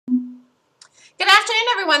Good afternoon,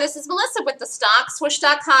 everyone. This is Melissa with the stock,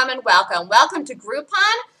 swoosh.com, and welcome. Welcome to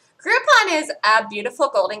Groupon. Groupon is a beautiful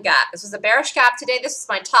golden gap. This was a bearish gap today. This is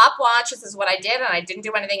my top watch. This is what I did, and I didn't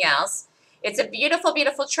do anything else. It's a beautiful,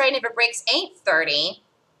 beautiful trade. If it breaks 830,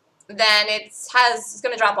 then it's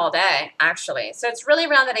going to drop all day, actually. So it's really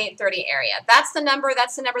around that 830 area. That's the number.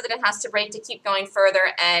 That's the number that it has to break to keep going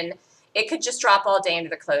further, and it could just drop all day into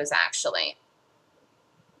the close, actually.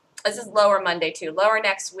 This is lower Monday, too. Lower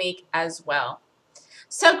next week as well.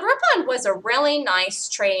 So Grpn was a really nice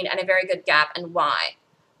trade and a very good gap, and why?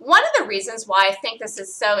 One of the reasons why I think this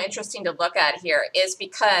is so interesting to look at here is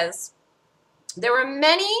because there were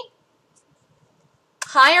many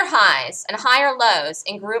higher highs and higher lows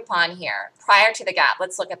in Grpn here prior to the gap.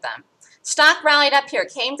 Let's look at them. Stock rallied up here,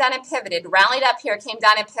 came down and pivoted, rallied up here, came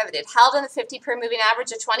down and pivoted, held in the 50-per moving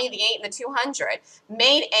average of 20, the 8, and the 200,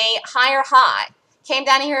 made a higher high. Came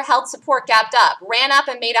down here, held support, gapped up, ran up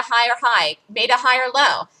and made a higher high, made a higher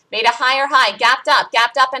low, made a higher high, gapped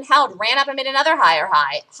up and held, ran up and made another higher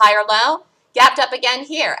high, higher low, gapped up again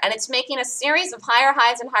here. And it's making a series of higher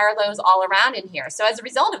highs and higher lows all around in here. So as a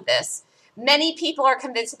result of this, many people are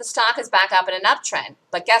convinced that the stock is back up in an uptrend.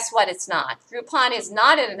 But guess what? It's not. Groupon is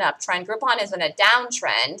not in an uptrend. Groupon is in a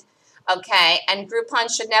downtrend, okay? And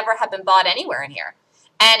Groupon should never have been bought anywhere in here.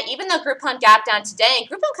 And even though Groupon gapped down today,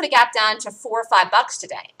 Groupon could have gapped down to $4 or $5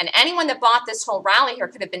 today. And anyone that bought this whole rally here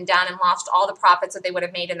could have been down and lost all the profits that they would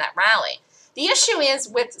have made in that rally. The issue is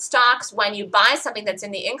with stocks, when you buy something that's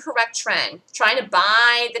in the incorrect trend, trying to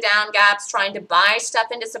buy the down gaps, trying to buy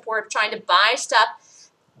stuff into support, trying to buy stuff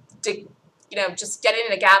to, just get it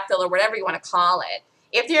in a gap fill or whatever you want to call it.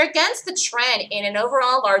 If you're against the trend in an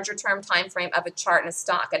overall larger term time frame of a chart in a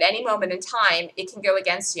stock, at any moment in time, it can go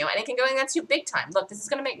against you, and it can go against you big time. Look, this is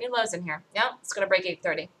going to make new lows in here. Yeah, it's going to break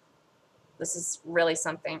 830. This is really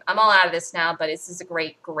something. I'm all out of this now, but this is a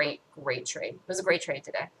great, great, great trade. It was a great trade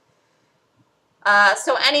today.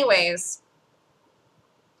 So anyways,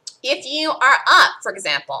 if you are up, for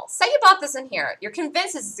example, say you bought this in here. You're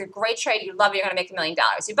convinced this is a great trade. You love it. You're going to make $1 million.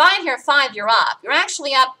 You buy it here at 5, you're up. You're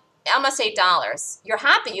actually up almost $8. You're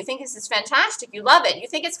happy. You think this is fantastic. You love it. You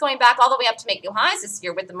think it's going back all the way up to make new highs this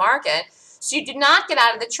year with the market. So you do not get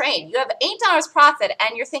out of the trade. You have $8 profit,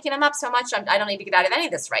 and you're thinking, I'm up so much, I don't need to get out of any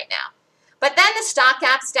of this right now. But then the stock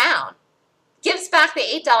gaps down, gives back the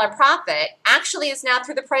 $8 profit, actually is now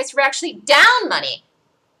through the price. We're actually down money.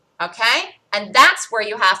 Okay? And that's where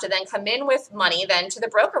you have to then come in with money then to the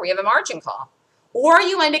broker. We have a margin call. Or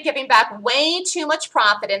you end up giving back way too much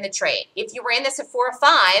profit in the trade. If you were in this at 4 or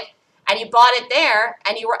 5 and you bought it there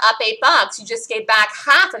and you were up $8, you just gave back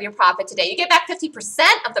half of your profit today. You get back 50%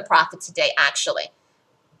 of the profit today, actually.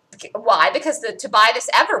 Why? Because to buy this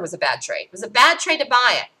ever was a bad trade. It was a bad trade to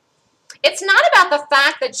buy it. It's not about the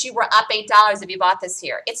fact that you were up $8 if you bought this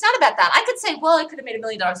here. It's not about that. I could say, well, I could have made $1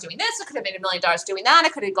 million doing this. I could have made $1 million doing that. I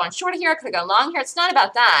could have gone short here. I could have gone long here. It's not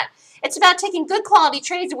about that. It's about taking good quality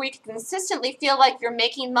trades where you can consistently feel like you're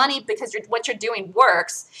making money because what you're doing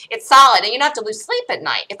works. It's solid, and you don't have to lose sleep at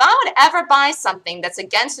night. If I would ever buy something that's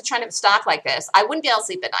against the trend of a stock like this, I wouldn't be able to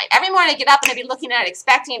sleep at night. Every morning I get up and I'd be looking at it,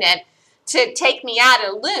 expecting it to take me out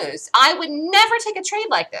and lose. I would never take a trade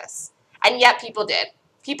like this, and yet people did.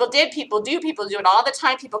 People did, people do it all the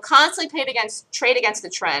time. People constantly trade against the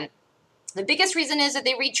trend. The biggest reason is that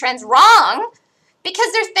they read trends wrong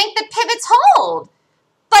because they think that pivots hold.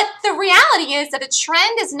 But the reality is that a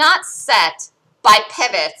trend is not set by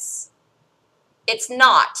pivots. It's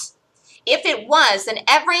not. If it was, then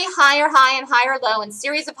every higher high and higher low and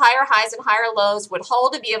series of higher highs and higher lows would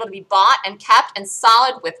hold to be able to be bought and kept and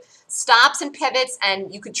solid with stops and pivots,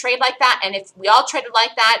 and you could trade like that. And if we all traded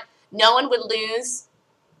like that, no one would lose.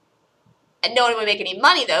 And no one would make any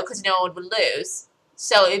money, though, because no one would lose.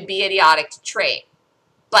 So it would be idiotic to trade.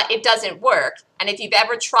 But it doesn't work. And if you've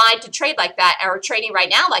ever tried to trade like that or trading right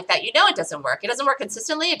now like that, you know it doesn't work. It doesn't work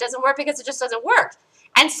consistently. It doesn't work because it just doesn't work.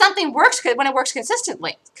 And something works when it works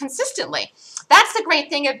consistently. That's the great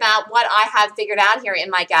thing about what I have figured out here in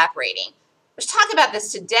my gap rating. Let's talk about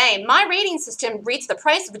this today. My rating system reads the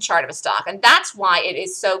price of a chart of a stock, and that's why it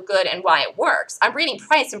is so good and why it works. I'm reading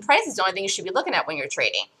price, and price is the only thing you should be looking at when you're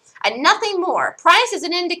trading. And nothing more. Price is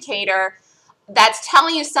an indicator that's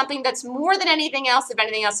telling you something that's more than anything else, if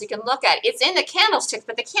anything else you can look at. It's in the candlestick,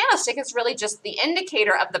 but the candlestick is really just the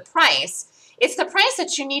indicator of the price. It's the price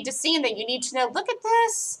that you need to see and that you need to know. Look at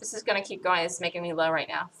this. This is going to keep going. It's making me low right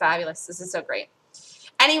now. Fabulous. This is so great.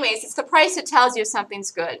 Anyways, it's the price that tells you if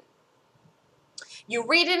something's good. You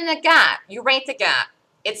read it in a gap. You rate the gap.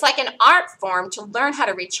 It's like an art form to learn how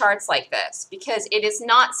to read charts like this because it is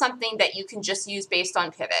not something that you can just use based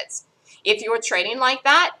on pivots. If you're trading like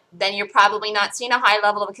that, then you're probably not seeing a high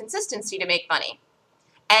level of consistency to make money.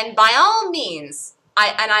 And by all means,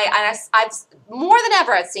 I've more than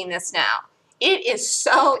ever I've seen this now. It is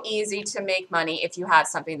so easy to make money if you have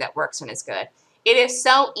something that works and is good. It is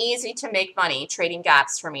so easy to make money trading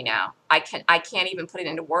gaps for me now. I can't even put it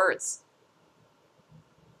into words.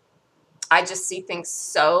 I just see things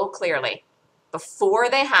so clearly before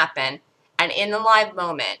they happen and in the live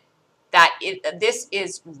moment that this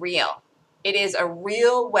is real. It is a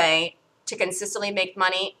real way to consistently make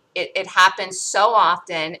money. It happens so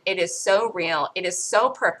often. It is so real. It is so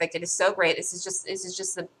perfect. It is so great. This is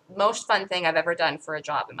just the most fun thing I've ever done for a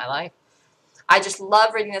job in my life. I just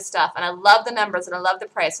love reading this stuff, and I love the numbers, and I love the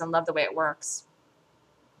price, and I love the way it works.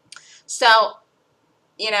 So,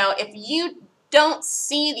 you know, if you don't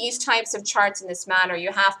see these types of charts in this manner,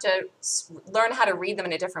 you have to learn how to read them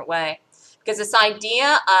in a different way. Because this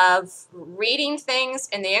idea of reading things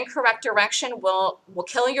in the incorrect direction will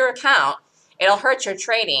kill your account. It'll hurt your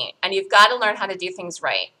trading, and you've got to learn how to do things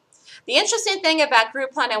right. The interesting thing about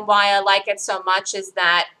Grpn and why I like it so much is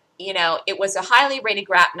that, you know, it was a highly rated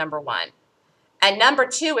graph, number one. And number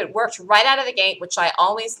two, it worked right out of the gate, which I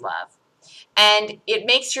always love. And it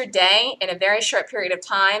makes your day in a very short period of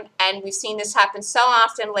time. And we've seen this happen so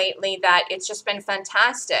often lately that it's just been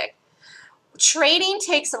fantastic. Trading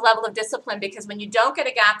takes a level of discipline because when you don't get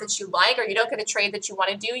a gap that you like or you don't get a trade that you want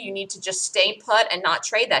to do, you need to just stay put and not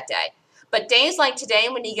trade that day. But days like today,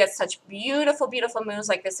 when you get such beautiful, beautiful moves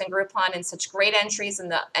like this in Grpn and such great entries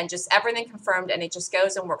and just everything confirmed and it just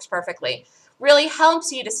goes and works perfectly, really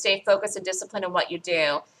helps you to stay focused and disciplined in what you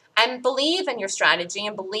do and believe in your strategy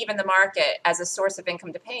and believe in the market as a source of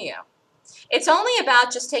income to pay you. It's only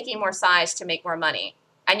about just taking more size to make more money.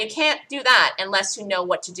 And you can't do that unless you know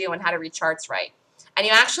what to do and how to read charts right. And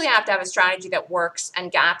you actually have to have a strategy that works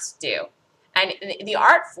and gaps do. And the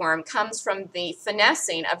art form comes from the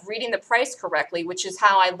finessing of reading the price correctly, which is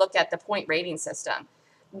how I look at the point rating system.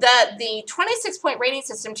 The 26-point rating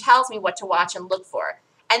system tells me what to watch and look for.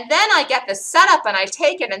 And then I get the setup and I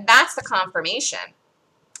take it, and that's the confirmation.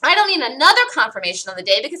 I don't need another confirmation on the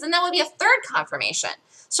day because then that would be a third confirmation.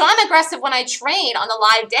 So I'm aggressive when I trade on the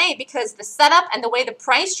live day because the setup and the way the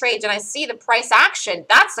price trades and I see the price action,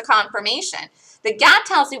 that's the confirmation. The gap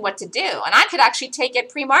tells me what to do, and I could actually take it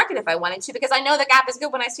pre-market if I wanted to because I know the gap is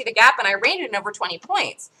good when I see the gap and I rated it over 20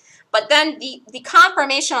 points. But then the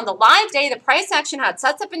confirmation on the live day, the price action, how it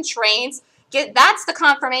sets up and trades, that's the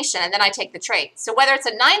confirmation, and then I take the trade. So whether it's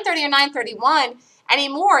at 9:30 or 9:31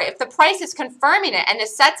 anymore, if the price is confirming it and it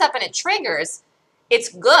sets up and it triggers, it's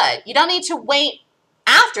good. You don't need to wait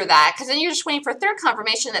after that because then you're just waiting for a third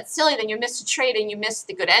confirmation. That's silly. Then you miss a trade and you miss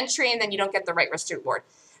the good entry, and then you don't get the right risk to reward.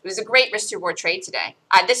 It was a great risk to reward trade today.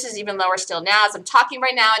 This is even lower still now. As I'm talking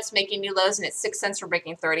right now, it's making new lows and it's 6 cents for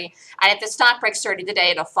breaking 30. And if the stock breaks 30 today,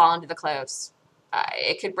 it'll fall into the close.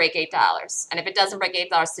 It could break $8. And if it doesn't break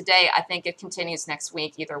 $8 today, I think it continues next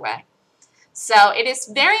week either way. So it is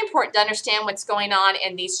very important to understand what's going on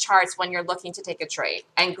in these charts when you're looking to take a trade.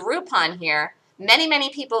 And Grpn here, many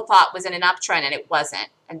people thought was in an uptrend and it wasn't.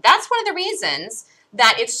 And that's one of the reasons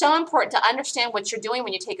that it's so important to understand what you're doing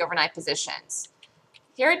when you take overnight positions.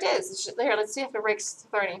 Here it is. Here, let's see if it breaks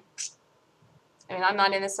 30. I mean, I'm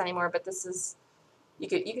not in this anymore, but this is, you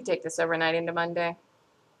could take this overnight into Monday.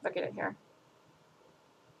 Look at it here.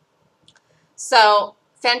 So,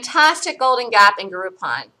 fantastic golden gap in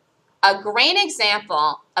Grpn. A great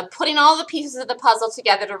example of putting all the pieces of the puzzle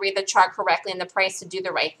together to read the chart correctly and the price to do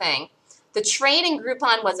the right thing. The trade in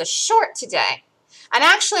Grpn was a short today. And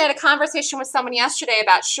actually, I had a conversation with someone yesterday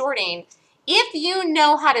about shorting. If you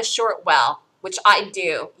know how to short well, which I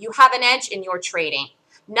do, you have an edge in your trading.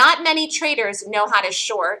 Not many traders know how to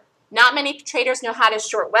short. Not many traders know how to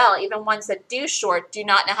short well. Even ones that do short do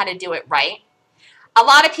not know how to do it right. A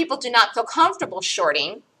lot of people do not feel comfortable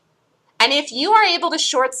shorting. And if you are able to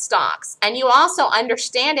short stocks and you also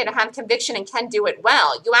understand it and have conviction and can do it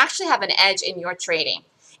well, you actually have an edge in your trading.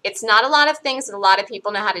 It's not a lot of things that a lot of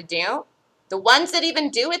people know how to do. The ones that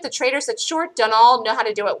even do it, the traders that short, don't all know how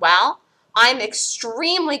to do it well. I'm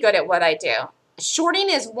extremely good at what I do. Shorting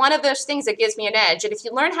is one of those things that gives me an edge. And if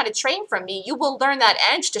you learn how to trade from me, you will learn that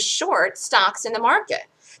edge to short stocks in the market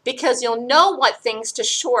because you'll know what things to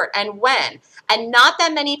short and when. And not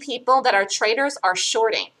that many people that are traders are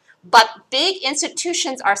shorting, but big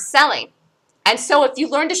institutions are selling. And so if you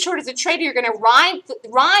learn to short as a trader, you're going to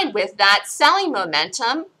ride with that selling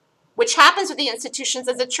momentum, which happens with the institutions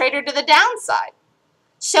as a trader to the downside.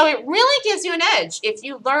 So it really gives you an edge if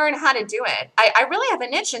you learn how to do it. I really have a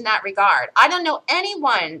niche in that regard. I don't know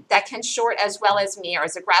anyone that can short as well as me or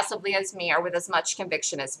as aggressively as me or with as much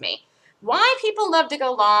conviction as me. Why people love to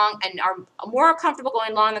go long and are more comfortable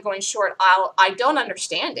going long than going short, I don't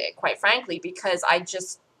understand it, quite frankly, because I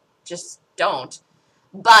just don't.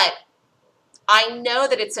 But I know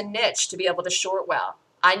that it's a niche to be able to short well.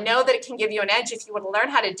 I know that it can give you an edge if you want to learn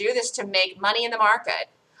how to do this to make money in the market.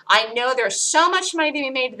 I know there's so much money to be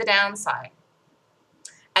made to the downside.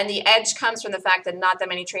 And the edge comes from the fact that not that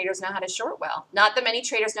many traders know how to short well. Not that many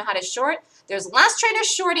traders know how to short. There's less traders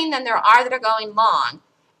shorting than there are that are going long.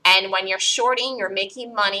 And when you're shorting, you're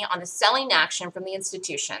making money on the selling action from the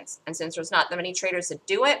institutions. And since there's not that many traders that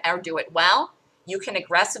do it or do it well, you can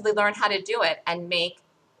aggressively learn how to do it and make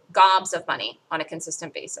gobs of money on a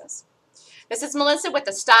consistent basis. This is Melissa with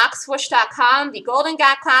the StockSwoosh.com. The Golden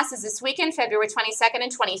Gap class is this weekend, February 22nd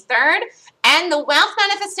and 23rd. And the Wealth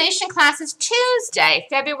Manifestation class is Tuesday,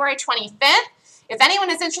 February 25th. If anyone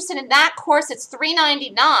is interested in that course, it's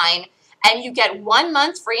 $3.99, and you get 1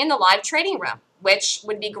 month free in the live trading room, which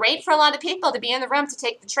would be great for a lot of people to be in the room to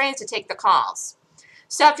take the trades, to take the calls.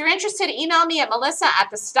 So if you're interested, email me at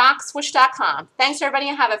melissa@thestockswoosh.com. Thanks, everybody,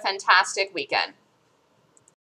 and have a fantastic weekend.